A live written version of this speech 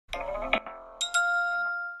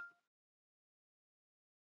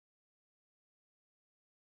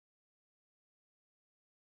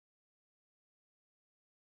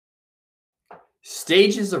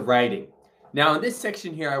Stages of writing. Now, in this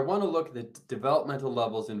section here, I want to look at the developmental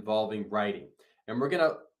levels involving writing, and we're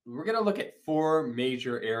gonna look at four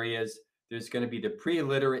major areas. There's going to be the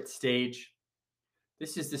pre-literate stage.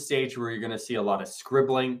 This is the stage where you're going to see a lot of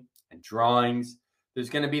scribbling and drawings. There's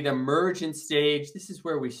going to be the emergent stage. This is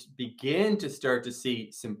where we begin to start to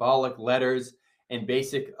see symbolic letters and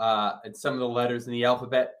basic and some of the letters in the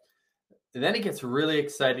alphabet. And then it gets really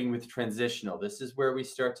exciting with transitional. This is where we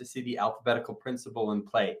start to see the alphabetical principle in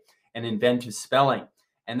play and inventive spelling.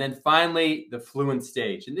 And then finally, the fluent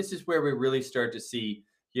stage. And this is where we really start to see,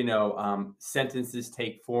 sentences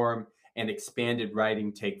take form and expanded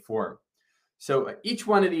writing take form. So each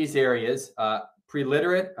one of these areas,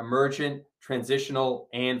 pre-literate, emergent, transitional,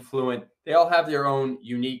 and fluent, they all have their own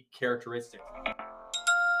unique characteristics.